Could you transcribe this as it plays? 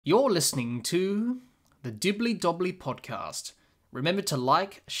You're listening to the Dibbly-Dobbly podcast. Remember to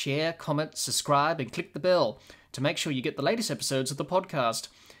like, share, comment, subscribe, and click the bell to make sure you get the latest episodes of the podcast.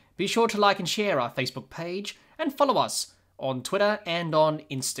 Be sure to like and share our Facebook page and follow us on Twitter and on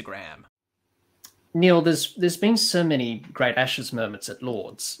Instagram. Neil, there's been so many great Ashes moments at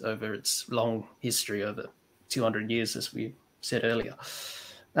Lord's over its long history, over 200 years, as we said earlier.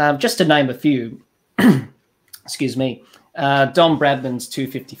 Just to name a few, excuse me, Don Bradman's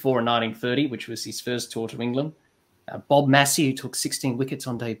 254 in 1930, which was his first tour to England. Bob Massey, who took 16 wickets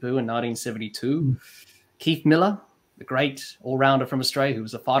on debut in 1972. Keith Miller, the great all-rounder from Australia, who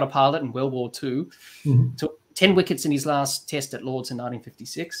was a fighter pilot in World War II, took 10 wickets in his last test at Lord's in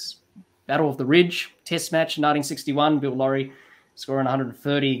 1956. Battle of the Ridge, test match in 1961, Bill Lawry scoring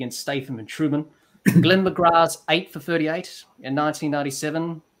 130 against Statham and Truman. Glenn McGrath's 8 for 38 in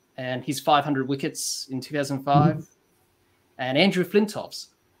 1997 and his 500 wickets in 2005. And Andrew Flintoff's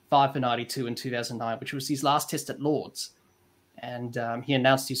 5 for 92 in 2009, which was his last test at Lord's. And he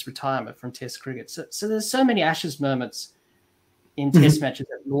announced his retirement from Test cricket. So there's so many Ashes moments in Test matches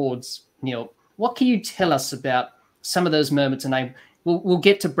at Lord's. Neil, what can you tell us about some of those moments? And we'll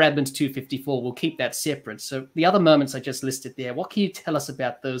get to Bradman's 254. We'll keep that separate. So the other moments I just listed there, what can you tell us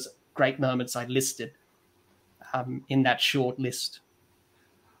about those great moments I listed in that short list?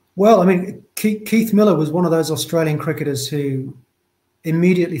 Well, I mean, Keith Miller was one of those Australian cricketers who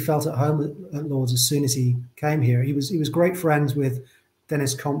immediately felt at home at Lord's as soon as he came here. He was great friends with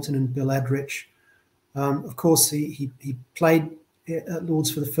Dennis Compton and Bill Edrich. Of course, he played at Lord's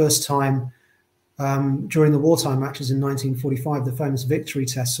for the first time during the wartime matches in 1945, the famous victory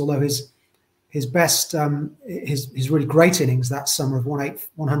tests. Although his best, his really great innings that summer of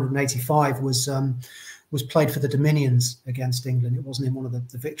 185 was played for the Dominions against England. It wasn't in one of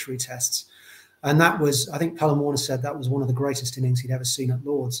the victory tests. And that was, I think Pelham Warner said that was one of the greatest innings he'd ever seen at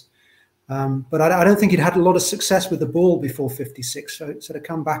Lord's. But I don't think he'd had a lot of success with the ball before 56. So to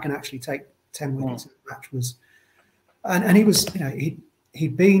come back and actually take 10 wickets in the match was, and he was, you know,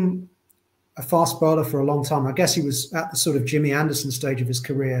 he'd been a fast bowler for a long time. I guess he was at the sort of Jimmy Anderson stage of his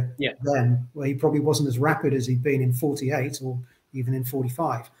career then, where he probably wasn't as rapid as he'd been in 48 or even in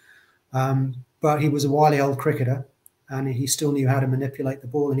 45. But he was a wily old cricketer, and he still knew how to manipulate the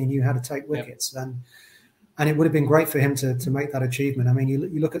ball, and he knew how to take wickets. And it would have been great for him to make that achievement. I mean,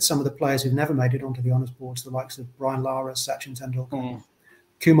 you look at some of the players who've never made it onto the honours boards, the likes of Brian Lara, Sachin Tendulkar.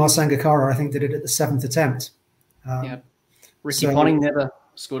 Kumar Sangakkara, I think, did it at the 7th attempt. Ricky Ponting never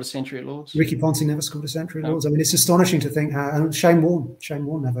scored a century at Lord's. Ricky Ponting never scored a century at Lord's. I mean, it's astonishing to think how. And Shane Warne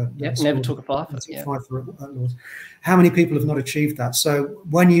never took a five. At Lord's. How many people have not achieved that? So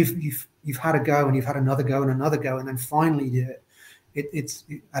when you've had a go and you've had another go and another go, and then finally you did it. It's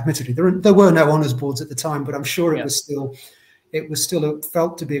admittedly there were no honours boards at the time, but I'm sure it was still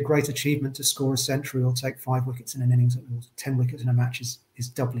felt to be a great achievement to score a century or take 5 wickets in an innings at Lord's. 10 wickets in a match is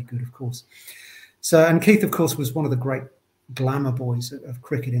doubly good, of course. So, and Keith, of course, was one of the great glamour boys of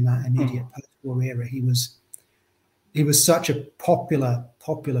cricket in that immediate post-war era. He was such a popular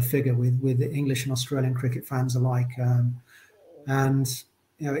figure with the English and Australian cricket fans alike. And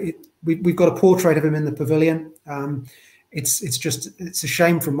you know, we've got a portrait of him in the pavilion. It's a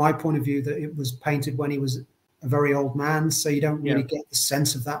shame from my point of view that it was painted when he was a very old man, so you don't really get the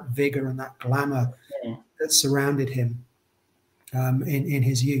sense of that vigor and that glamour that surrounded him in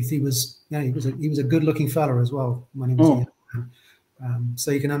his youth. He was a good-looking fella as well when he was a young man.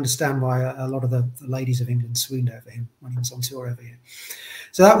 So you can understand why a lot of the ladies of England swooned over him when he was on tour over here.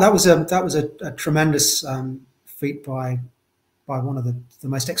 So that was a tremendous feat by one of the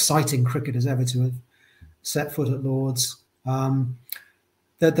most exciting cricketers ever to have set foot at Lord's.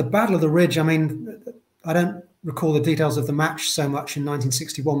 The Battle of the Ridge, I mean, I don't recall the details of the match so much in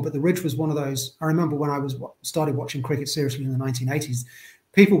 1961, but the Ridge was one of those. I remember when I started watching cricket seriously in the 1980s,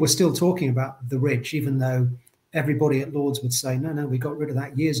 people were still talking about the Ridge, even though everybody at Lord's would say, no, we got rid of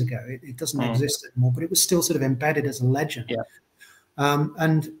that years ago. It doesn't exist anymore, but it was still sort of embedded as a legend.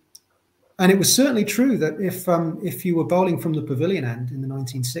 And it was certainly true that if you were bowling from the pavilion end in the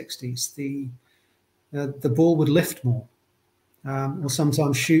 1960s, the ball would lift more or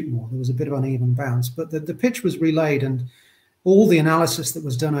sometimes shoot more. There was a bit of uneven bounce, but the pitch was relayed, and all the analysis that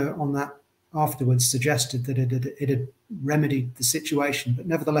was done on that afterwards suggested that it had remedied the situation. But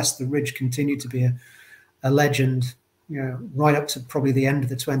nevertheless, the Ridge continued to be a legend, you know, right up to probably the end of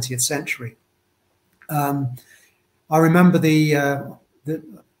the 20th century. I remember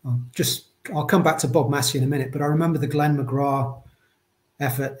I'll come back to Bob Massey in a minute, but I remember the Glenn McGrath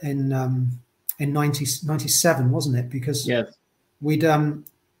effort in 97, wasn't it? Because we'd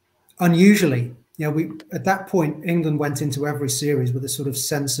unusually we at that point, England went into every series with a sort of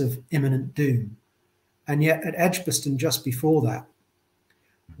sense of imminent doom. And yet at Edgbaston just before that,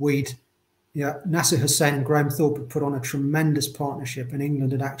 Nasser Hussain and Graham Thorpe had put on a tremendous partnership, and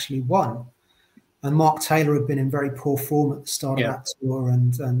England had actually won. And Mark Taylor had been in very poor form at the start of that tour,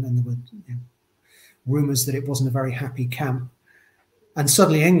 and there were rumours that it wasn't a very happy camp. And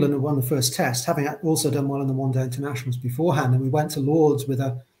suddenly England had won the first test, having also done well in the one-day internationals beforehand. And we went to Lords with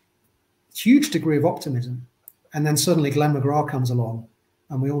a huge degree of optimism. And then suddenly Glenn McGrath comes along,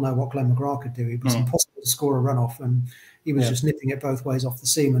 and we all know what Glenn McGrath could do. It was impossible to score a runoff, and he was just nipping it both ways off the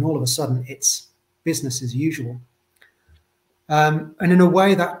seam. And all of a sudden, it's business as usual. And in a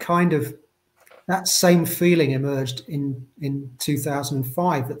way, that same feeling emerged in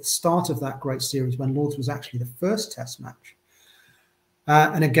 2005 at the start of that great series, when Lords was actually the first test match.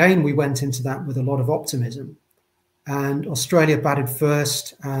 And again, we went into that with a lot of optimism. And Australia batted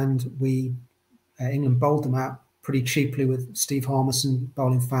first, and England bowled them out pretty cheaply, with Steve Harmison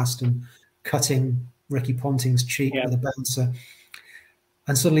bowling fast and cutting Ricky Ponting's cheek with a bouncer.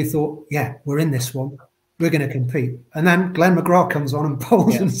 And suddenly thought, yeah, we're in this one. We're going to compete. And then Glenn McGrath comes on and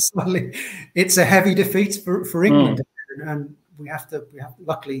bowls, and suddenly it's a heavy defeat for England. And we have to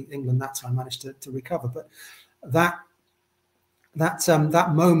luckily England that time managed to recover. But that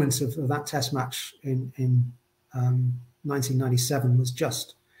moment of that test match in 1997 was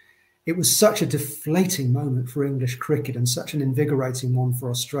it was such a deflating moment for English cricket, and such an invigorating one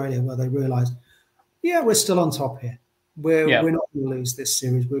for Australia, where they realised, we're still on top here. We're not going to lose this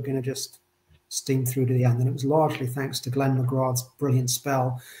series. We're going to just steam through to the end. And it was largely thanks to Glenn McGrath's brilliant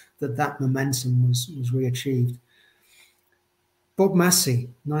spell that momentum was reachieved. Bob Massey,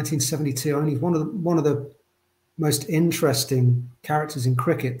 1972, only one of the most interesting characters in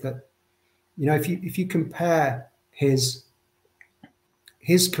cricket. That, if you compare his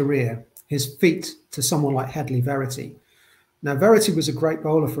career, his feat, to someone like Headley Verity. Now, Verity was a great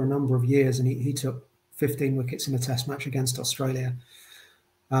bowler for a number of years, and he took 15 wickets in a test match against Australia.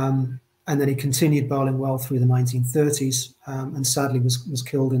 And then he continued bowling well through the 1930s, and sadly was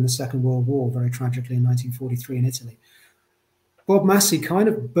killed in the Second World War, very tragically, in 1943 in Italy. Bob Massey kind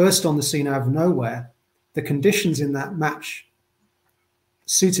of burst on the scene out of nowhere. The conditions in that match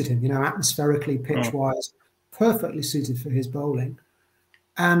suited him, atmospherically, pitch-wise, perfectly suited for his bowling.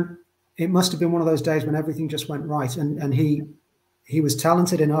 And it must have been one of those days when everything just went right. And he was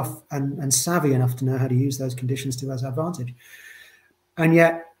talented enough and savvy enough to know how to use those conditions to his advantage. And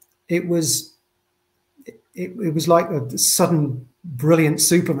yet it was like a sudden brilliant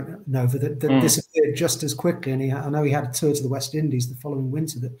supernova that disappeared just as quickly. And I know he had a tour to the West Indies the following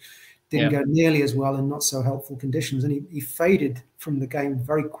winter that didn't go nearly as well in not so helpful conditions. And he faded from the game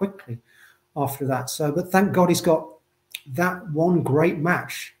very quickly after that. But thank God he's got that one great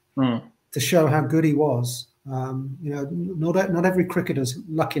match to show how good he was. Not every cricketer's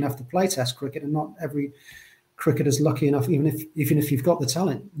lucky enough to play Test cricket, and not every cricketer's lucky enough, even if you've got the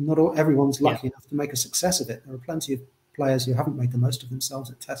talent. Not everyone's lucky enough to make a success of it. There are plenty of players who haven't made the most of themselves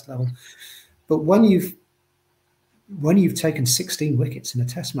at Test level. But when you've taken 16 wickets in a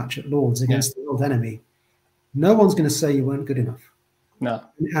Test match at Lords against the old enemy, no one's going to say you weren't good enough. No,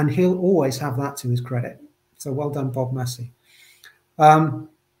 and he'll always have that to his credit. So well done, Bob Massey. The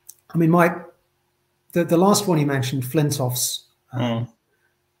last one he mentioned, Flintoff's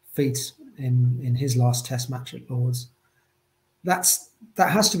feat in his last Test match at Lords. That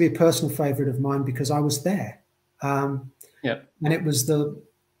has to be a personal favourite of mine, because I was there. And it was the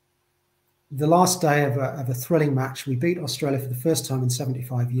last day of a thrilling match. We beat Australia for the first time in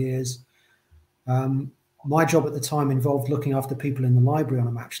 75 years. My job at the time involved looking after people in the library on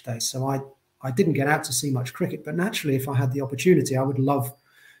a match day, so I didn't get out to see much cricket, but naturally, if I had the opportunity, I would love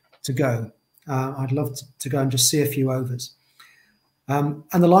to go. I'd love to go and just see a few overs. And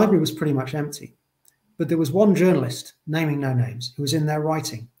the library was pretty much empty. But there was one journalist, naming no names, who was in there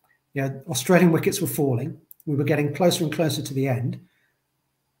writing. Australian wickets were falling. We were getting closer and closer to the end.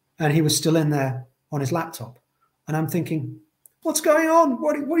 And he was still in there on his laptop. And I'm thinking, what's going on?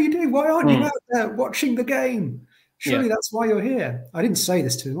 What are you doing? Why aren't you out there watching the game? Surely that's why you're here. I didn't say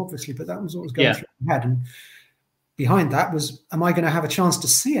this to him, obviously, but that was what was going through my head. And behind that was, am I going to have a chance to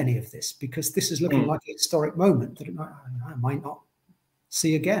see any of this? Because this is looking like a historic moment that I might not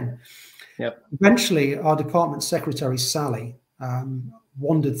see again. Eventually, our department secretary, Sally,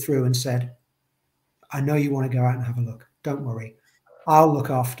 wandered through and said, I know you want to go out and have a look. Don't worry. I'll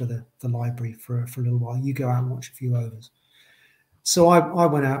look after the library for a little while. You go out and watch a few overs. So I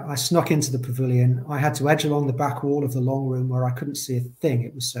went out, I snuck into the pavilion. I had to edge along the back wall of the long room where I couldn't see a thing.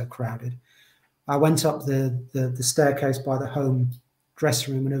 It was so crowded. I went up the staircase by the home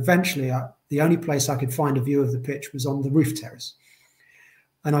dressing room, and eventually the only place I could find a view of the pitch was on the roof terrace.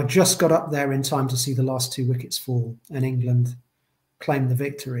 And I just got up there in time to see the last 2 wickets fall and England claim the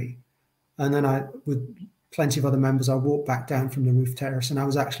victory. And then with plenty of other members, I walked back down from the roof terrace, and I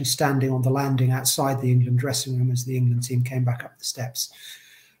was actually standing on the landing outside the England dressing room as the England team came back up the steps.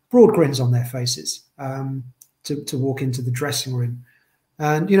 Broad grins on their faces to walk into the dressing room.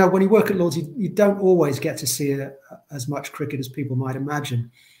 And, you know, when you work at Lord's, you don't always get to see as much cricket as people might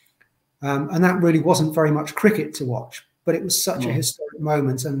imagine. And that really wasn't very much cricket to watch, but it was such a historic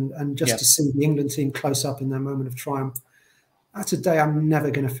moment. And just to see the England team close up in their moment of triumph, that's a day I'm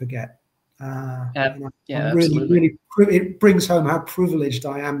never going to forget. Really, it brings home how privileged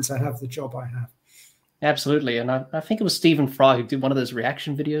I am to have the job I have. Absolutely. And I think it was Stephen Fry who did one of those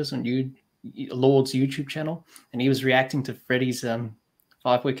reaction videos on Lord's YouTube channel, and he was reacting to Freddie's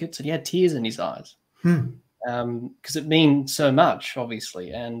 5 wickets, and he had tears in his eyes because it means so much,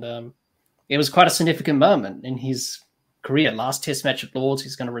 obviously. And it was quite a significant moment in his career. Last Test match at Lord's,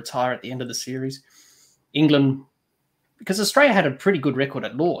 he's going to retire at the end of the series. England, because Australia had a pretty good record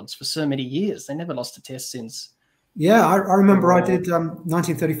at Lord's for so many years. They never lost a Test since. Yeah, I remember I did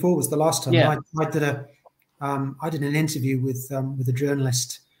 1934 was the last time. Yeah. I did an interview with a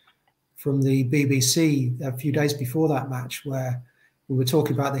journalist from the BBC a few days before that match, where we were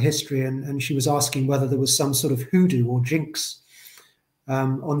talking about the history, and she was asking whether there was some sort of hoodoo or jinx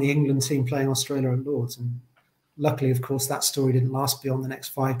on the England team playing Australia at Lord's. And luckily, of course, that story didn't last beyond the next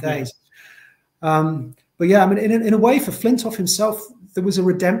 5 days. But yeah, I mean, in a way, for Flintoff himself, there was a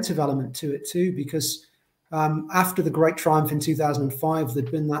redemptive element to it too, because after the great triumph in 2005,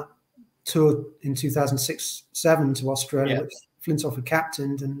 there'd been that tour in 2006-07 to Australia, which Flintoff had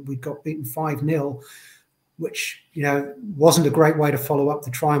captained, and we got beaten 5-0, which, you know, wasn't a great way to follow up the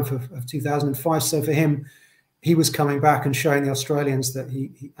triumph of 2005. So for him, he was coming back and showing the Australians that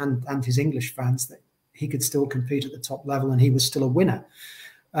and his English fans that he could still compete at the top level, and he was still a winner.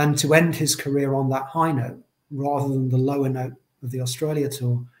 And to end his career on that high note rather than the lower note of the Australia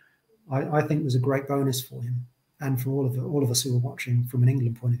tour, I think was a great bonus for him and for all of us who were watching from an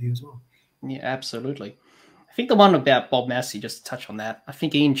England point of view as well. Yeah, absolutely. I think the one about Bob Massey, just to touch on that, I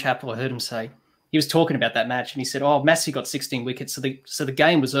think Ian Chappell, I heard him say, he was talking about that match, and he said, "Oh, Massey got 16 wickets, so the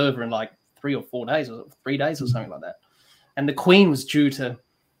game was over in like 3 or 4 days, or 3 days or something like that." And the Queen was due to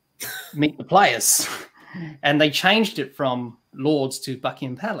meet the players, and they changed it from Lord's to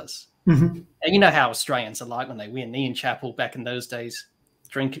Buckingham Palace. And you know how Australians are like when they win. Ian Chappell back in those days,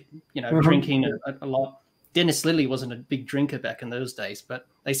 drinking a lot. Dennis Lilly wasn't a big drinker back in those days, but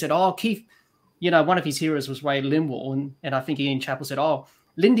they said, "Oh, Keith," you know, one of his heroes was Ray Lindwall, and I think Ian Chappell said, "Oh,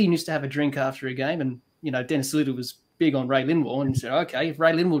 Lindy used to have a drink after a game," and you know, Dennis Lilly was big on Ray Lindwall, and he said, "Okay, if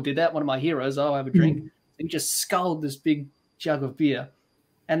Ray Lindwall did that, one of my heroes, I'll have a drink." He just sculled this big jug of beer.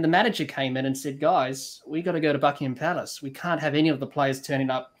 And the manager came in and said, "Guys, we got to go to Buckingham Palace. We can't have any of the players turning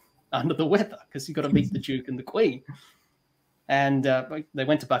up under the weather because you've got to meet the Duke and the Queen." And they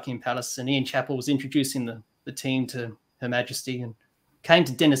went to Buckingham Palace, and Ian Chappell was introducing the team to Her Majesty, and came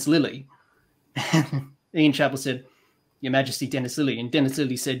to Dennis Lilly. Ian Chappell said, "Your Majesty, Dennis Lilly." And Dennis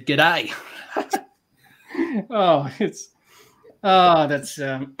Lilly said, "G'day." That's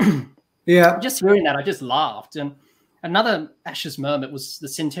yeah. Just hearing that, I just laughed. And another Ashes moment was the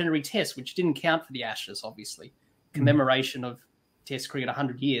Centenary Test, which didn't count for the Ashes, obviously. Commemoration of Test cricket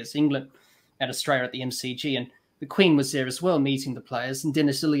 100 years, England and Australia at the MCG. And the Queen was there as well, meeting the players. And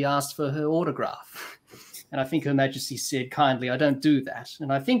Dennis Lilly asked for her autograph. And I think Her Majesty said kindly, "I don't do that."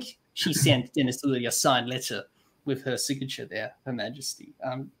 And I think she sent Dennis Lilly a signed letter with her signature there, Her Majesty.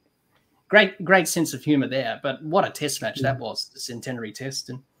 Great sense of humour there. But what a Test match that was, the Centenary Test.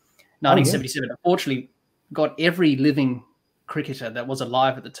 And 1977, unfortunately, got every living cricketer that was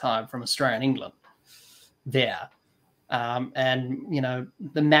alive at the time from Australia and England there. And, you know,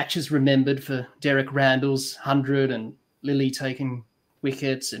 the matches remembered for Derek Randall's 100 and Lilly taking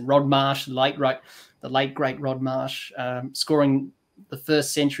wickets, and Rod Marsh, the late great Rod Marsh, scoring the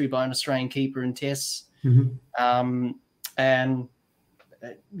first century by an Australian keeper in Tests. And,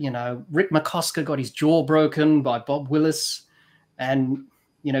 you know, Rick McCosker got his jaw broken by Bob Willis. And,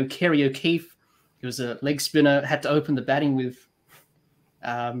 you know, Kerry O'Keefe, he was a leg spinner, had to open the batting with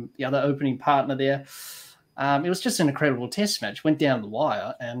the other opening partner there. It was just an incredible Test match. Went down the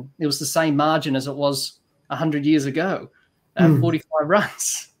wire, and it was the same margin as it was 100 years ago, 45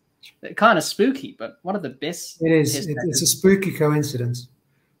 runs. Kind of spooky, but one of the best. It is. It's a spooky coincidence,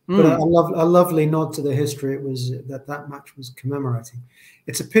 but a lovely nod to the history. It was that match was commemorating.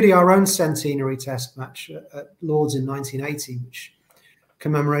 It's a pity our own centenary Test match at Lord's in 1980, which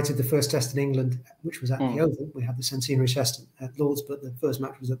commemorated the first Test in England, which was at the Oval. We had the centenary Test at Lord's, but the first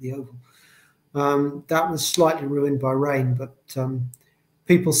match was at the Oval. That was slightly ruined by rain, but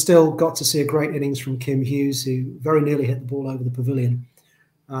people still got to see a great innings from Kim Hughes, who very nearly hit the ball over the pavilion.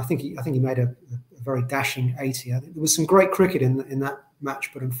 I think he made a very dashing 80. I think there was some great cricket in that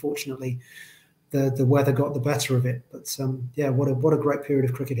match, but unfortunately the weather got the better of it. But yeah, what a great period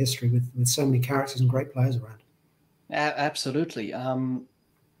of cricket history with so many characters and great players around. Absolutely.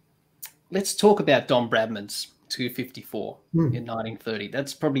 Let's talk about Don Bradman's 254 in 1930.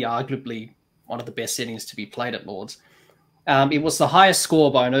 That's probably arguably one of the best innings to be played at Lord's. It was the highest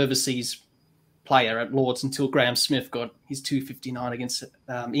score by an overseas player at Lord's until Graham Smith got his 259 against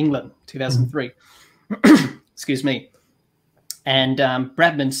England, 2003. Excuse me. And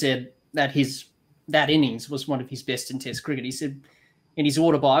Bradman said that that innings was one of his best in Test cricket. He said in his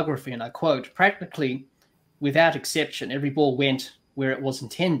autobiography, and I quote, "Practically without exception, every ball went where it was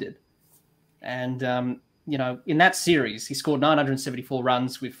intended." And, in that series, he scored 974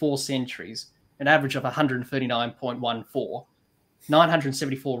 runs with 4 centuries, an average of 139.14,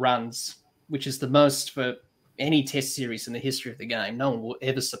 974 runs, which is the most for any Test series in the history of the game. No one will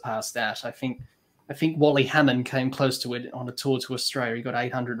ever surpass that. I think Wally Hammond came close to it on a tour to Australia. He got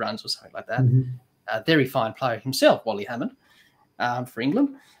 800 runs or something like that. A very fine player himself, Wally Hammond, for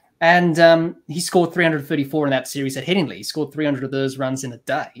England. And he scored 334 in that series at Headingley. He scored 300 of those runs in a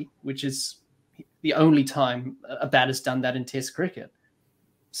day, which is the only time a batter's done that in Test cricket.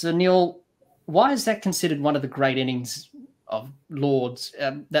 So, Neil, why is that considered one of the great innings of Lord's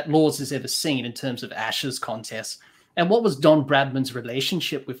that Lord's has ever seen in terms of Ashes contests? And what was Don Bradman's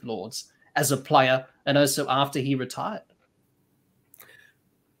relationship with Lord's as a player and also after he retired?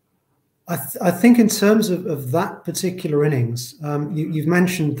 I think in terms of that particular innings, you've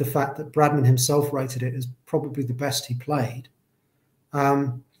mentioned the fact that Bradman himself rated it as probably the best he played.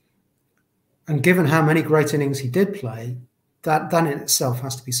 And given how many great innings he did play, that in itself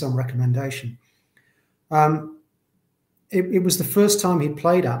has to be some recommendation. It was the first time he'd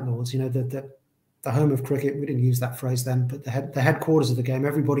played at Lord's, the home of cricket. We didn't use that phrase then, but the headquarters of the game.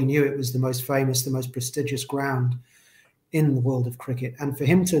 Everybody knew it was the most famous, the most prestigious ground in the world of cricket. And for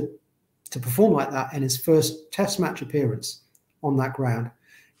him to perform like that in his first Test match appearance on that ground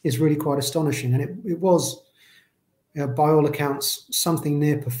is really quite astonishing. And it was, by all accounts, something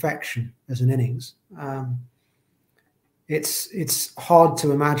near perfection as an innings. It's hard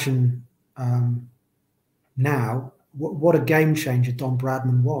to imagine now what a game changer Don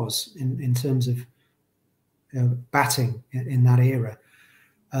Bradman was in terms of batting in that era.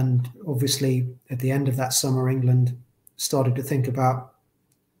 And obviously, at the end of that summer, England started to think about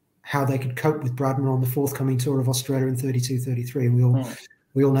how they could cope with Bradman on the forthcoming tour of Australia in 32-33. And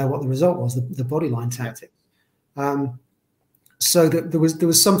we all know what the result was, the bodyline tactic. So there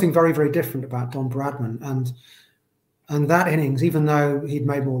was something very, very different about Don Bradman. And that innings, even though he'd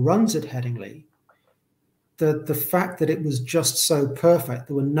made more runs at Headingley, the fact that it was just so perfect,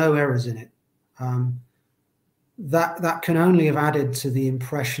 there were no errors in it, that can only have added to the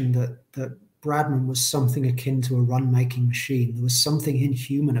impression that Bradman was something akin to a run-making machine. There was something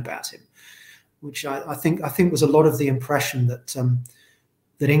inhuman about him, which I think was a lot of the impression that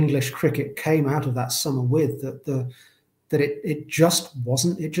English cricket came out of that summer with. That it just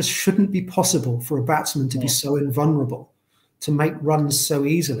wasn't. It just shouldn't be possible for a batsman to be so invulnerable, to make runs so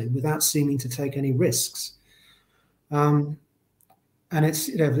easily without seeming to take any risks. And it's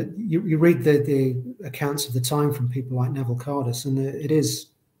you read the accounts of the time from people like Neville Cardus, and it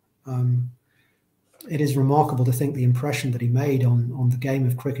is remarkable to think the impression that he made on the game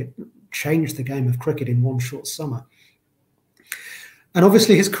of cricket changed the game of cricket in one short summer. And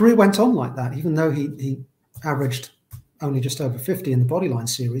obviously his career went on like that, even though he averaged only just over 50 in the Bodyline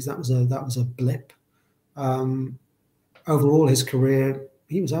series. That was a blip. Overall, his career,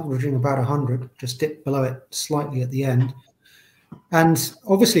 he was averaging about 100, just dipped below it slightly at the end. And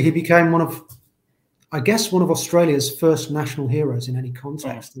obviously he became one of Australia's first national heroes in any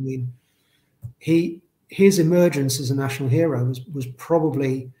context. I mean, his emergence as a national hero was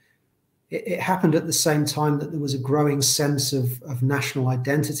probably, it happened at the same time that there was a growing sense of national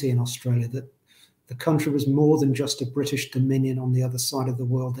identity in Australia, that the country was more than just a British dominion on the other side of the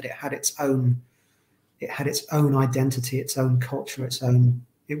world, that it had its own identity, its own culture,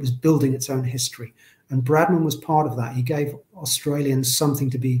 it was building its own history. And Bradman was part of that. He gave Australians something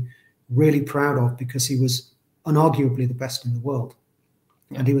to be really proud of, because he was unarguably the best in the world.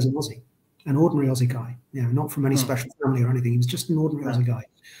 Yeah. And he was an Aussie, an ordinary Aussie guy, not from any special family or anything. He was just an ordinary Aussie guy.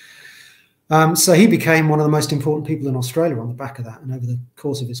 So he became one of the most important people in Australia on the back of that and over the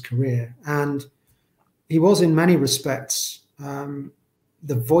course of his career. And he was, in many respects,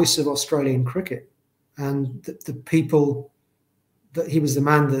 the voice of Australian cricket. And the people that he was the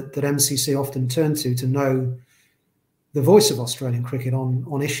man that MCC often turned to know the voice of Australian cricket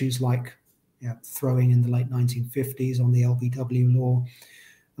on issues like throwing in the late 1950s, on the LBW law.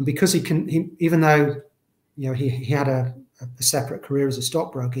 And because even though he had a separate career as a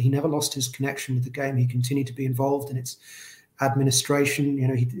stockbroker, he never lost his connection with the game. He continued to be involved in its administration.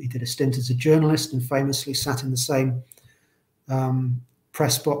 He did a stint as a journalist and famously sat in the same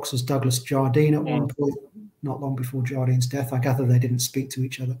press box as Douglas Jardine at one point, not long before Jardine's death. I gather they didn't speak to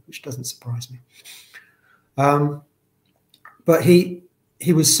each other, which doesn't surprise me. But he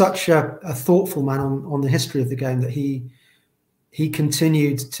was such a thoughtful man on the history of the game that he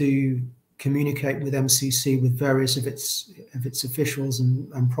continued to communicate with MCC, with various of its officials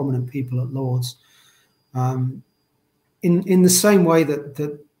and prominent people at Lords, in the same way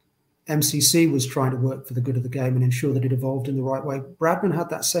that MCC was trying to work for the good of the game and ensure that it evolved in the right way. Bradman had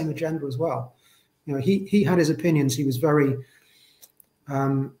that same agenda as well. He had his opinions. He was very,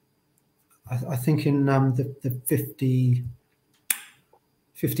 I think in the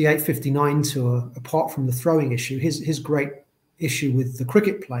 58-59 tour, apart from the throwing issue, his great issue with the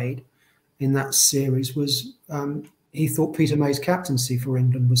cricket played in that series was he thought Peter May's captaincy for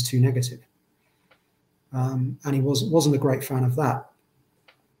England was too negative. And he wasn't a great fan of that.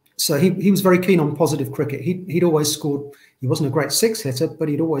 So he was very keen on positive cricket. He'd always scored. He wasn't a great six hitter, but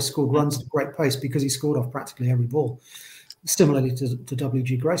he'd always scored runs at a great pace because he scored off practically every ball. Similarly to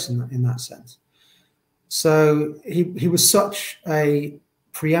W.G. Grace in that sense. So he was such a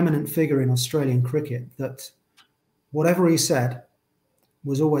preeminent figure in Australian cricket that whatever he said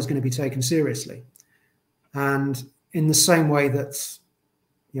was always going to be taken seriously. And in the same way that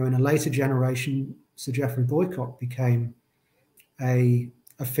in a later generation, Sir Geoffrey Boycott became a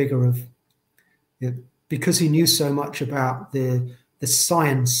figure of, because he knew so much about the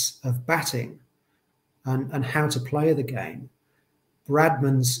science of batting and how to play the game.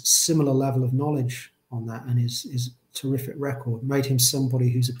 Bradman's similar level of knowledge on that and his terrific record made him somebody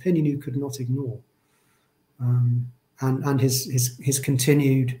whose opinion you could not ignore. And his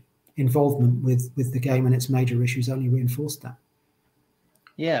continued involvement with the game and its major issues only reinforced that.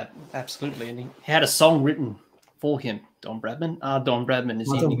 Yeah, absolutely. And he had a song written for him, Don Bradman. Don Bradman is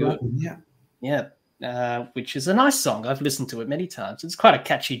Don Bradman, yeah, which is a nice song. I've listened to it many times. It's quite a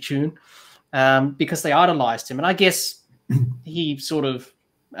catchy tune because they idolized him. And I guess he sort of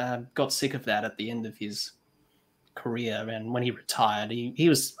got sick of that at the end of his career. And when he retired, he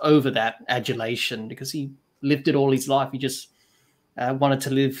was over that adulation because he lived it all his life. He just wanted to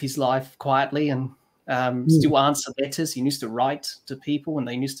live his life quietly and still answer letters. He used to write to people and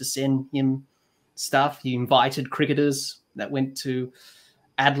they used to send him stuff. He invited cricketers that went to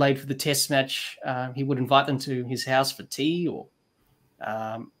Adelaide for the test match. He would invite them to his house for tea or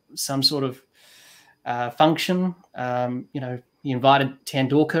some sort of function. He invited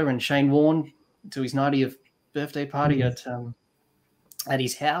Tendulkar and Shane Warne to his 90th birthday party at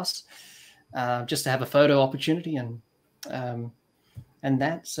his house just to have a photo opportunity and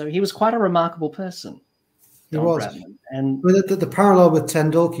that. So he was quite a remarkable person. He was. And the parallel with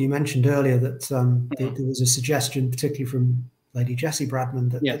Tendulkar, you mentioned earlier that there was a suggestion, particularly from Lady Jessie Bradman,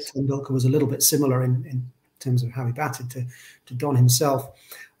 that Tendulkar was a little bit similar in terms of how he batted to Don himself.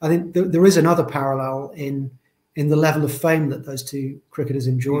 I think there is another parallel in the level of fame that those two cricketers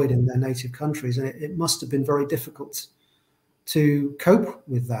enjoyed in their native countries, and it must have been very difficult to cope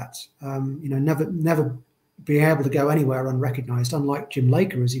with that. Never being able to go anywhere unrecognised. Unlike Jim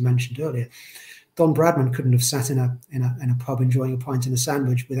Laker, as you mentioned earlier, Don Bradman couldn't have sat in a pub enjoying a pint and a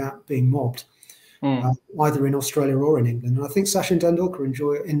sandwich without being mobbed, either in Australia or in England. And I think Sachin Tendulkar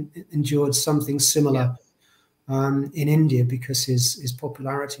endured something similar in India because his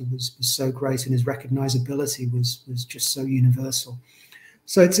popularity was so great and his recognisability was just so universal.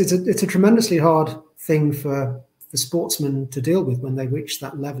 So it's a tremendously hard thing for sportsmen to deal with when they reach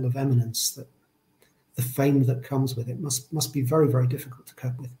that level of eminence. That the fame that comes with it must be very, very difficult to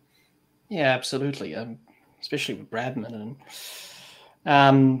cope with. Yeah, absolutely. Especially with Bradman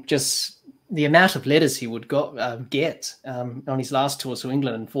and just the amount of letters he would get on his last tour to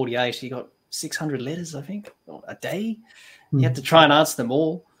England in '48. He got 600 letters, I think, a day. He had to try and answer them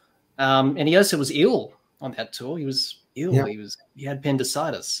all. And he also was ill on that tour. He was ill. Yeah. He had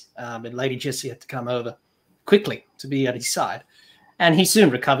appendicitis. And Lady Jessie had to come over quickly to be at his side. And he soon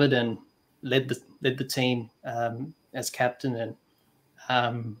recovered and led the team as captain.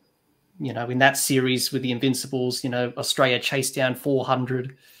 And in that series with the Invincibles, Australia chased down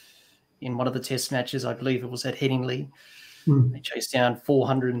 400 in one of the test matches. I believe it was at Headingley. They chased down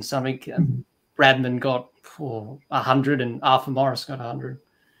 400 and something. Bradman got 100 and Arthur Morris got 100.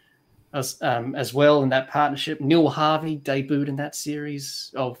 as well in that partnership. Neil Harvey debuted in that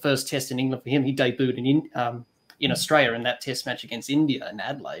series. Oh, first test in England for him. He debuted in Australia in that test match against India in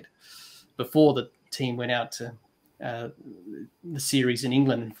Adelaide before the team went out to the series in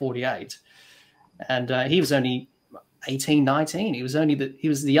England in '48. And he was only 18, 19. He was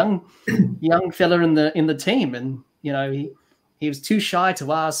the young fella in the team, and he was too shy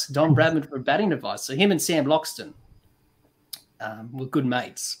to ask Don Bradman for batting advice. So him and Sam Loxton were good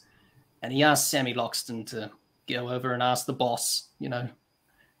mates. And he asked Sammy Loxton to go over and ask the boss,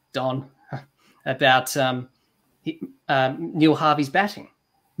 Don, about Neil Harvey's batting.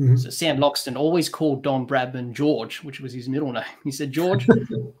 Mm-hmm. So Sam Loxton always called Don Bradman George, which was his middle name. He said, George,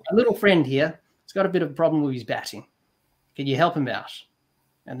 a little friend here, he's got a bit of a problem with his batting. Can you help him out?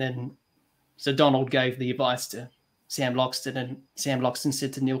 And then Sir Donald gave the advice to Sam Loxton, and Sam Loxton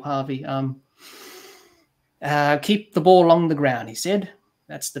said to Neil Harvey, keep the ball along the ground, he said.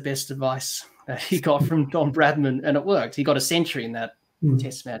 That's the best advice that he got from Don Bradman, and it worked. He got a century in that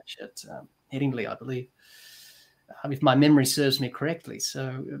test match at Headingley, I believe, if my memory serves me correctly.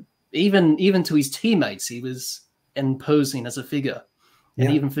 So even to his teammates, he was imposing as a figure.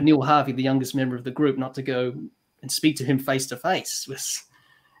 And even for Neil Harvey, the youngest member of the group, not to go and speak to him face to face was.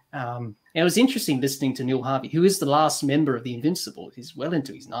 It was interesting listening to Neil Harvey, who is the last member of the Invincibles. He's well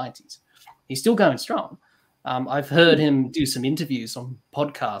into his 90s. He's still going strong. I've heard him do some interviews on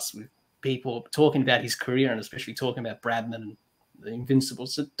podcasts with people talking about his career, and especially talking about Bradman and the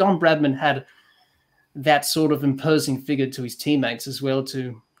Invincibles. So Don Bradman had that sort of imposing figure to his teammates, as well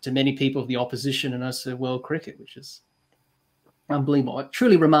to many people of the opposition and also world cricket, which is unbelievable. A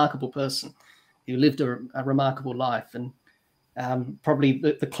truly remarkable person who lived a remarkable life. And probably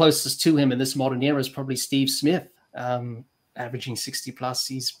the closest to him in this modern era is probably Steve Smith, averaging 60 plus.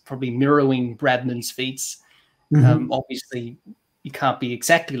 He's probably mirroring Bradman's feats. Mm-hmm. Obviously, you can't be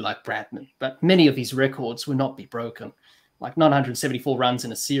exactly like Bradman, but many of his records will not be broken. Like 974 runs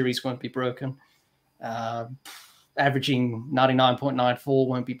in a series won't be broken. Averaging 99.94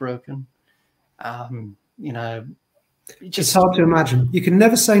 won't be broken. It's hard to imagine. You can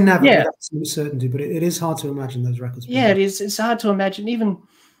never say never with absolute certainty, but it is hard to imagine those records. Yeah, it is. It's hard to imagine. Even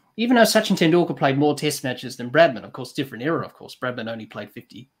though Sachin Tendulkar played more test matches than Bradman, of course, different era, of course. Bradman only played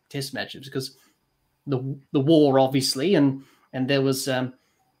 50 test matches because the war, obviously, and there was a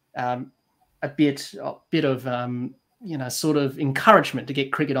bit of sort of encouragement to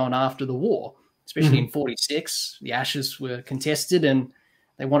get cricket on after the war, especially in '46. The Ashes were contested and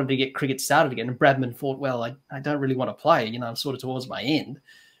they wanted to get cricket started again. And Bradman thought, well, I don't really want to play, I'm sort of towards my end.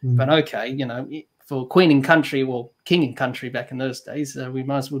 But okay, for Queen and Country, well, King and Country back in those days, we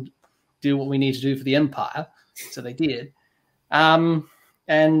might as well do what we need to do for the empire. So they did. And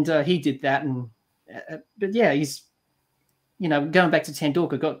he did that. But yeah, he's, going back to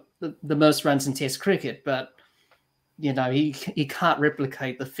Tendulkar, got the most runs in Test cricket, but, he can't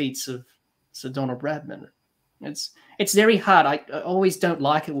replicate the feats of Sir Donald Bradman. It's very hard. I always don't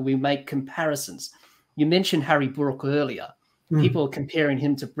like it when we make comparisons. You mentioned Harry Brook earlier. People are comparing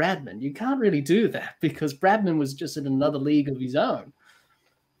him to Bradman. You can't really do that because Bradman was just in another league of his own.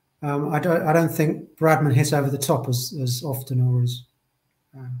 I don't think Bradman hit over the top as often or as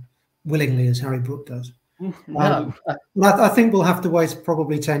willingly as Harry Brook does. No. I think we'll have to wait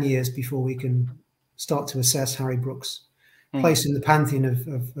probably 10 years before we can start to assess Harry Brook's place in the pantheon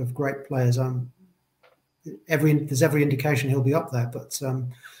of great players. There's every indication he'll be up there, but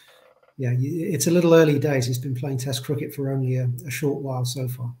it's a little early days. He's been playing Test cricket for only a short while so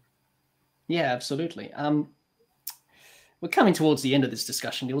far. Yeah, absolutely. We're coming towards the end of this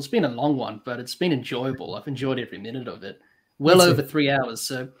discussion. It's been a long one, but it's been enjoyable. I've enjoyed every minute of it. Well over 3 hours.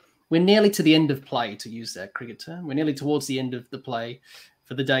 So we're nearly to the end of play, to use that cricket term. We're nearly towards the end of the play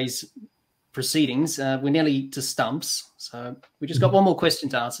for the day's proceedings. We're nearly to stumps. So we just got one more question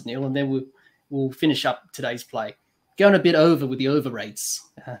to answer, Neil, and then we'll finish up today's play. Going a bit over with the over rates,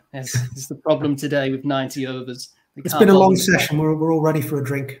 as is the problem today with 90 overs. It's been a long session. We're all ready for a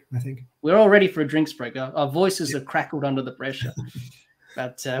drink, I think. We're all ready for a drinks break. Our voices are crackled under the pressure.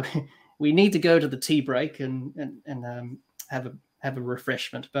 But we need to go to the tea break and have a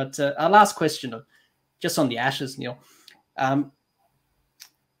refreshment. But our last question, just on the Ashes, Neil.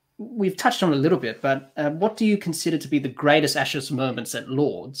 We've touched on it a little bit, but what do you consider to be the greatest Ashes moments at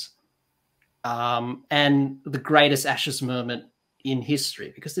Lord's? And the greatest Ashes moment in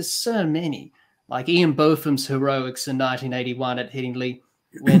history, because there's so many, like Ian Botham's heroics in 1981 at Headingley,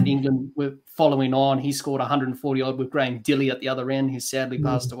 when England were following on. He scored 140 odd with Graham Dilley at the other end, who sadly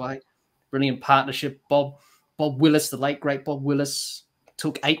passed away. Brilliant partnership. Bob Willis, the late great Bob Willis,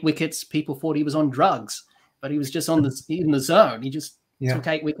 took 8 wickets. People thought he was on drugs, but he was just in the zone. He just took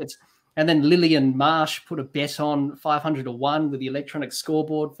 8 wickets. And then Lillian Marsh put a bet on 500-1 with the electronic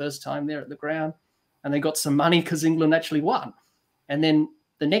scoreboard, first time there at the ground. And they got some money because England actually won. And then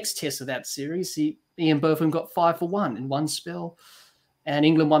the next test of that series, Ian Botham got 5-1 in one spell. And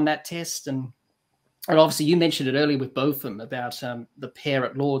England won that test. And obviously you mentioned it earlier with Botham about the pair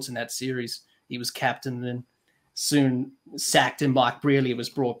at Lords in that series. He was captain and then soon sacked, and Mike Brearley was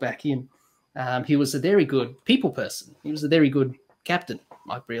brought back in. He was a very good people person. He was a very good captain,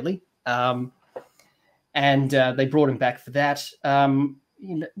 Mike Brearley. And they brought him back for that.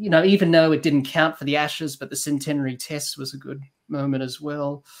 Even though it didn't count for the Ashes, but the centenary test was a good moment as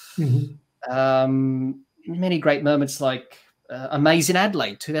well. Mm-hmm. Many great moments like Amazing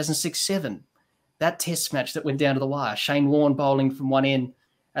Adelaide, 2006-7. That test match that went down to the wire. Shane Warne bowling from one end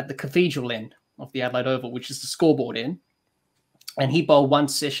at the cathedral end of the Adelaide Oval, which is the scoreboard end. And he bowled one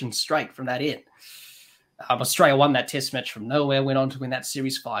session straight from that end. Australia won that test match from nowhere, went on to win that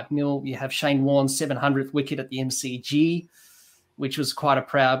series 5-0. You have Shane Warne's 700th wicket at the MCG, which was quite a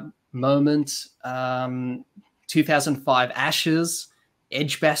proud moment. 2005 Ashes,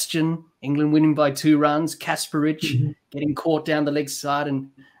 Edgbaston, England winning by 2 runs. Kasparich getting caught down the leg side.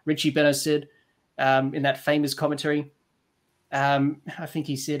 And Richie Benaud said in that famous commentary, I think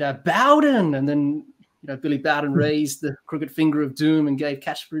he said, Bowden. And then Billy Bowden raised the crooked finger of doom and gave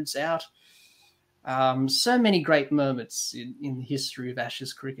Kasparich out. So many great moments in the history of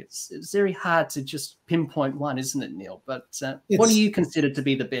Ashes cricket. It's very hard to just pinpoint one, isn't it, Neil? But what do you consider to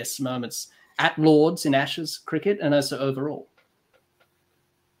be the best moments at Lords in Ashes cricket and also overall?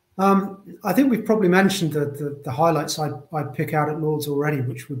 I think we've probably mentioned the highlights I'd pick out at Lords already,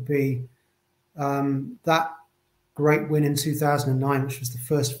 which would be that great win in 2009, which was the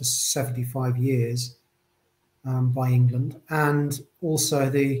first for 75 years by England, and also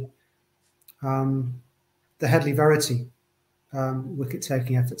the Headley Verity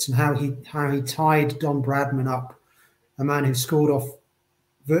wicket-taking efforts, and how he tied Don Bradman up, a man who scored off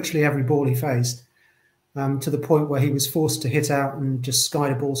virtually every ball he faced, to the point where he was forced to hit out and just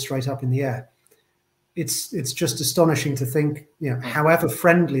skied a ball straight up in the air. It's just astonishing to think, however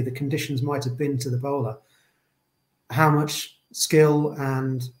friendly the conditions might have been to the bowler, how much skill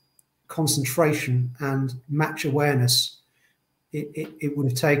and concentration and match awareness it would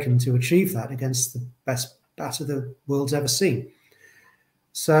have taken to achieve that against the best batter the world's ever seen.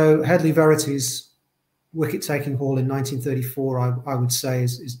 So Headley Verity's wicket-taking haul in 1934, I would say,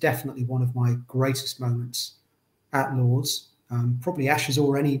 is definitely one of my greatest moments at Lords. Probably Ashes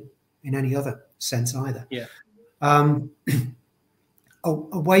or in any other sense either. Yeah.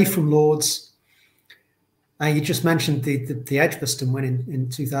 Away from Lords, you just mentioned the Edgbaston win in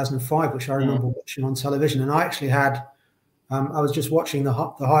 2005, which I remember watching on television, and I actually had. I was just watching the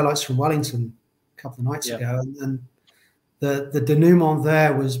highlights from Wellington a couple of nights ago, and the denouement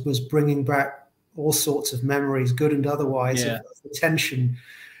there was bringing back all sorts of memories, good and otherwise, of the tension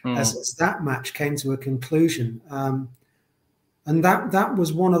as that match came to a conclusion. And that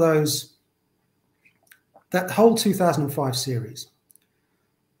was one of those. That whole 2005 series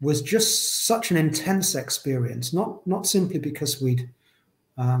was just such an intense experience, not simply because we'd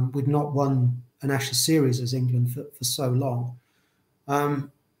not won an Ashes series as England for so long,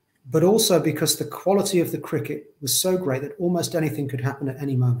 but also because the quality of the cricket was so great that almost anything could happen at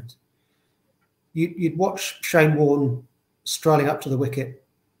any moment. You'd watch Shane Warne strolling up to the wicket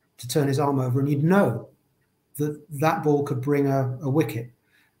to turn his arm over, and you'd know that ball could bring a wicket.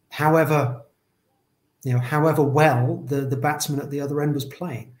 However well the batsman at the other end was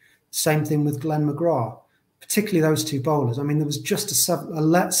playing. Same thing with Glenn McGrath, particularly those two bowlers. I mean, there was just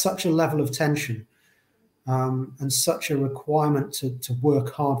such a level of tension and such a requirement to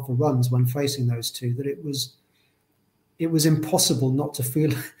work hard for runs when facing those two that it was impossible not to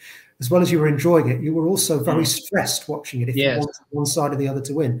feel, as well as you were enjoying it, you were also very stressed watching it if you wanted one side or the other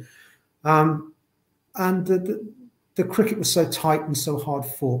to win. And the cricket was so tight and so hard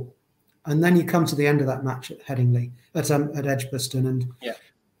fought. And then you come to the end of that match at Edgbaston, and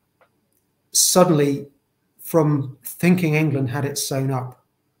suddenly, from thinking England had it sewn up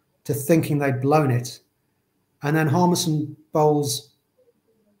to thinking they'd blown it, and then Harmison bowls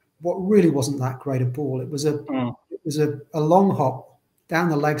what really wasn't that great a ball. It was a long hop down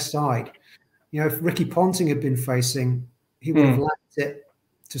the leg side. If Ricky Ponting had been facing, he would have landed it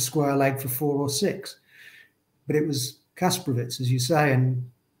to square leg for 4 or 6. But it was Kasparich, as you say, and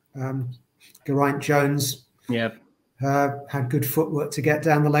Geraint Jones had good footwork to get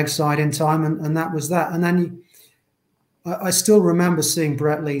down the leg side in time, and that was that. And then I still remember seeing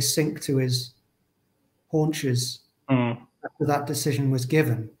Brett Lee sink to his haunches after that decision was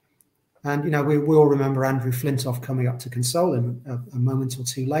given. And, we all remember Andrew Flintoff coming up to console him a moment or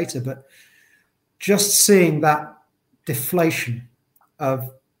two later. But just seeing that deflation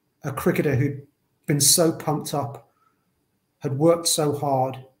of a cricketer who'd been so pumped up, had worked so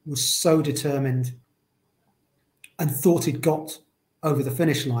hard, was so determined, and thought he'd got over the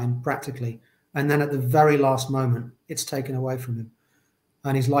finish line practically. And then at the very last moment, it's taken away from him.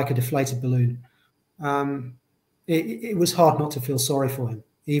 And he's like a deflated balloon. It was hard not to feel sorry for him,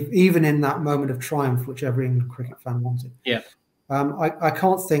 even in that moment of triumph, which every England cricket fan wanted. Yeah. I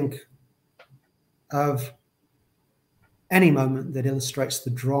can't think of any moment that illustrates the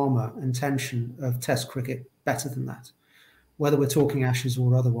drama and tension of Test cricket better than that, whether we're talking Ashes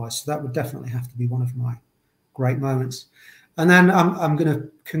or otherwise. So that would definitely have to be one of my great moments. And then I'm going to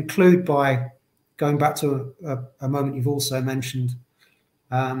conclude by going back to a moment you've also mentioned,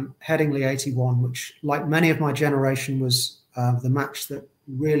 Headingley 81, which, like many of my generation, was the match that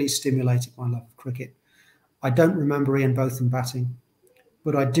really stimulated my love of cricket. I don't remember Ian Botham batting,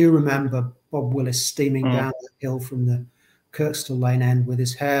 but I do remember Bob Willis steaming down the hill from the Kirkstall Lane end with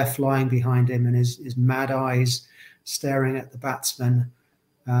his hair flying behind him and his mad eyes staring at the batsmen,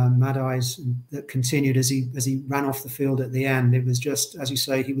 mad eyes that continued as he ran off the field at the end. It was just, as you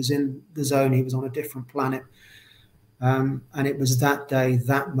say, he was in the zone. He was on a different planet. And it was that day,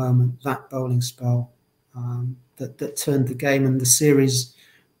 that moment, that bowling spell that turned the game and the series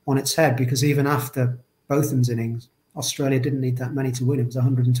on its head, because even after Botham's innings, Australia didn't need that many to win. It was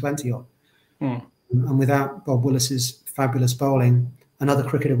 120 odd. And without Bob Willis's fabulous bowling, another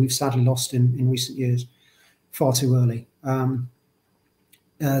cricketer we've sadly lost in recent years, far too early.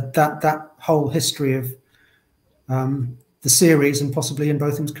 That whole history of the series and possibly in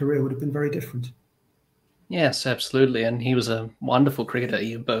Botham's career would have been very different. Yes, absolutely. And he was a wonderful cricketer,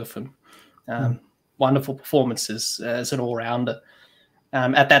 Ian Botham. Wonderful performances as an all-rounder.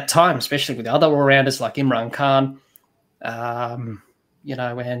 At that time, especially with other all-rounders like Imran Khan, and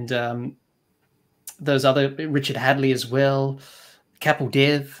those other, Richard Hadley as well, Kapil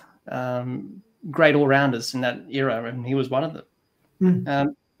Dev, great all-rounders in that era, and he was one of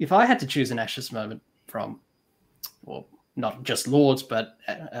them. If I had to choose an Ashes moment from, well, not just Lords, but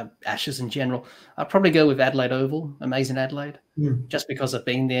Ashes in general, I'd probably go with Adelaide Oval, amazing Adelaide, just because I've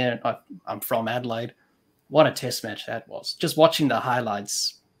been there. I'm from Adelaide. What a test match that was. Just watching the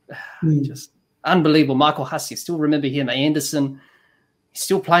highlights, just unbelievable. Michael Hussey, still remember him. Anderson, he's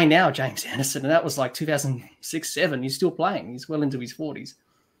still playing now, James Anderson, and that was like 2006-07. He's still playing. He's well into his 40s.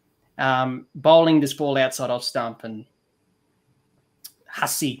 Bowling this ball outside off stump, and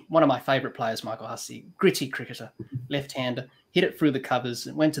Hussey, one of my favourite players, Michael Hussey, gritty cricketer, left-hander, hit it through the covers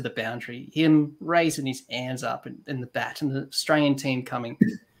and went to the boundary. Him raising his hands up in the bat, and the Australian team coming.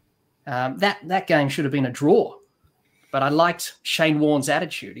 That game should have been a draw, but I liked Shane Warne's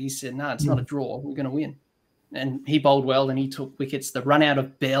attitude. He said, no, it's not a draw. We're going to win. And he bowled well, and he took wickets. The run out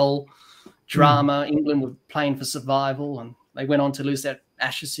of Bell, drama, England were playing for survival, and they went on to lose that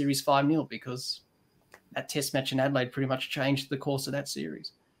Ashes series 5-0 because that test match in Adelaide pretty much changed the course of that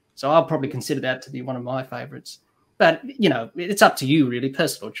series. So I'll probably consider that to be one of my favourites. But, it's up to you, really.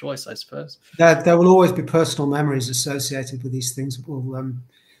 Personal choice, I suppose. There will always be personal memories associated with these things.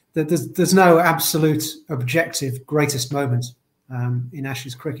 There's no absolute objective greatest moment in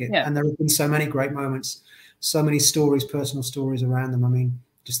Ashes cricket. Yeah. And there have been so many great moments, so many stories, personal stories around them. I mean,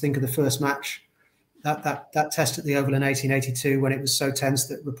 just think of the first match, that test at the Oval in 1882, when it was so tense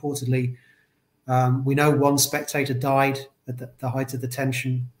that reportedly we know one spectator died at the height of the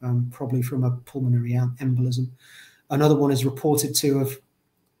tension, probably from a pulmonary embolism. Another one is reported to have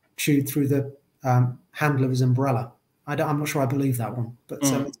chewed through the handle of his umbrella. I'm not sure I believe that one, but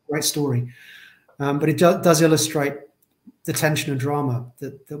it's a great story. But it does illustrate the tension and drama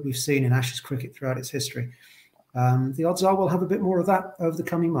that we've seen in Ashes cricket throughout its history. The odds are we'll have a bit more of that over the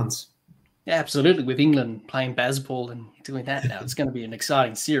coming months. Yeah, absolutely. With England playing baseball and doing that now, it's going to be an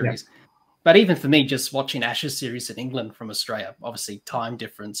exciting series. Yeah. But even for me, just watching Ashes series in England from Australia, obviously time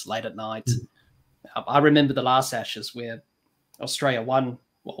difference, late at night. I remember the last Ashes where Australia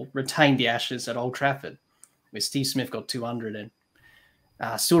retained the Ashes at Old Trafford, where Steve Smith got 200. And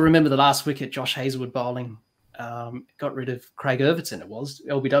I still remember the last wicket, Josh Hazlewood bowling, got rid of Craig Irvington, it was,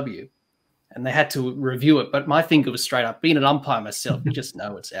 LBW. And they had to review it. But my finger was straight up. Being an umpire myself, you just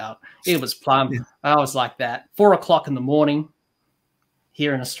know it's out. It was plumb. Yeah. I was like that. 4 o'clock in the morning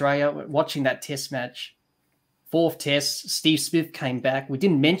here in Australia, watching that test match. 4th test, Steve Smith came back. We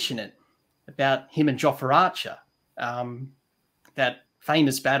didn't mention it about him and Jofra Archer, that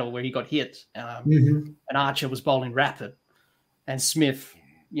famous battle where he got hit. And Archer was bowling rapid. And Smith,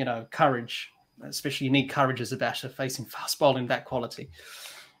 courage, especially you need courage as a batter facing fast bowling that quality.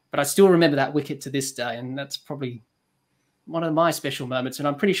 But I still remember that wicket to this day, and that's probably one of my special moments. And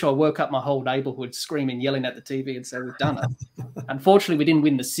I'm pretty sure I woke up my whole neighbourhood screaming, yelling at the TV and saying, we've done it. Unfortunately, we didn't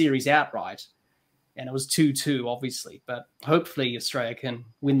win the series outright, and it was 2-2, obviously. But hopefully Australia can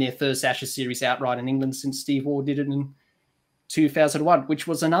win their first Ashes series outright in England since Steve Waugh did it in 2001, which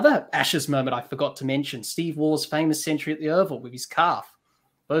was another Ashes moment I forgot to mention. Steve Waugh's famous century at the Oval with his calf.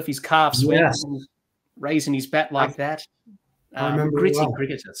 Both his calves went, raising his bat like that. I remember gritty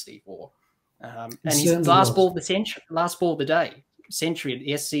cricketer, Steve Waugh. And his last ball of the century, last ball of the day, century at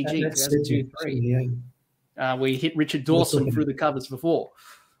the SCG 2002-3. We hit Richard Dawson through the covers before,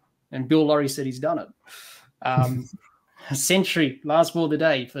 and Bill Lawry said he's done it. A century, last ball of the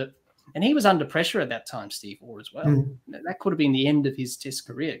day and he was under pressure at that time, Steve Waugh, as well. That could have been the end of his Test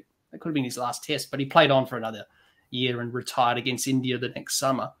career. That could have been his last Test, but he played on for another year and retired against India the next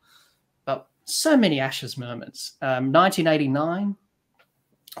summer. But so many Ashes moments. 1989,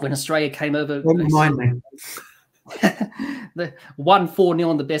 when Australia came over. Don't remind me. The 1-4-0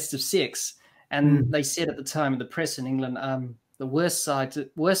 on the best of 6. And they said at the time in the press in England, the worst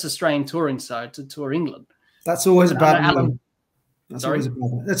Australian touring side to tour England. That's always a bad move. That's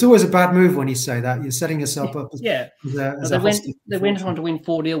always a bad move when you say that. You're setting yourself up. They went on to win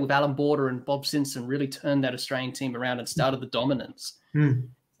 4-0 with Alan Border and Bob Simpson, really turned that Australian team around and started the dominance.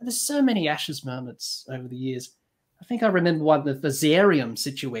 There's so many Ashes moments over the years. I think I remember the Fusarium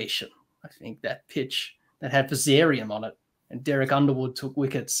situation. I think that pitch that had Fusarium on it, and Derek Underwood took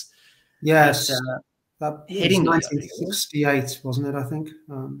wickets. Yes, that was 1968, wasn't it? I think.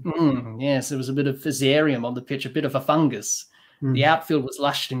 Yes, there was a bit of Fusarium on the pitch, a bit of a fungus. The outfield was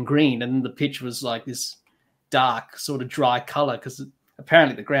lush and green, and the pitch was like this dark, sort of dry color because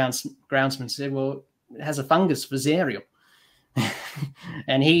apparently the groundsman said, "Well, it has a fungus, Fusarium,"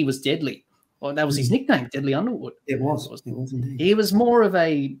 and he was deadly. Well, that was his nickname, Deadly Underwood. It was indeed. He was more of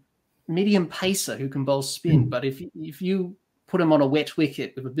a medium pacer who can bowl spin, but if you put him on a wet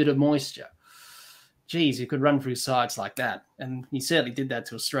wicket with a bit of moisture, geez, you could run through sides like that. And he certainly did that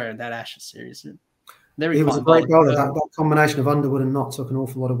to Australia in that Ashes series. He was a great bowler. That combination of Underwood and Knott took an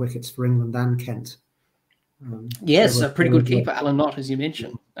awful lot of wickets for England and Kent. Yes, a pretty good keeper, Alan Knott, as you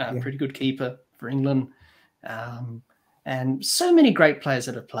mentioned. Pretty good keeper for England. And so many great players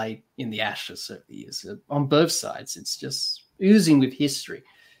that have played in the Ashes over the years. On both sides, it's just oozing with history.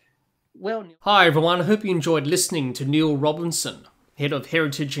 Well, hi everyone, I hope you enjoyed listening to Neil Robinson, Head of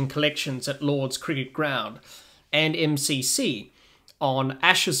Heritage and Collections at Lord's Cricket Ground, and MCC on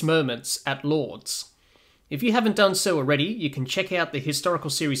Ashes Moments at Lord's. If you haven't done so already, you can check out the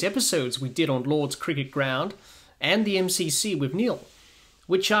historical series episodes we did on Lord's Cricket Ground and the MCC with Neil,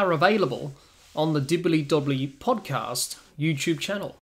 which are available on the Dibbly-Dobbly podcast YouTube channel.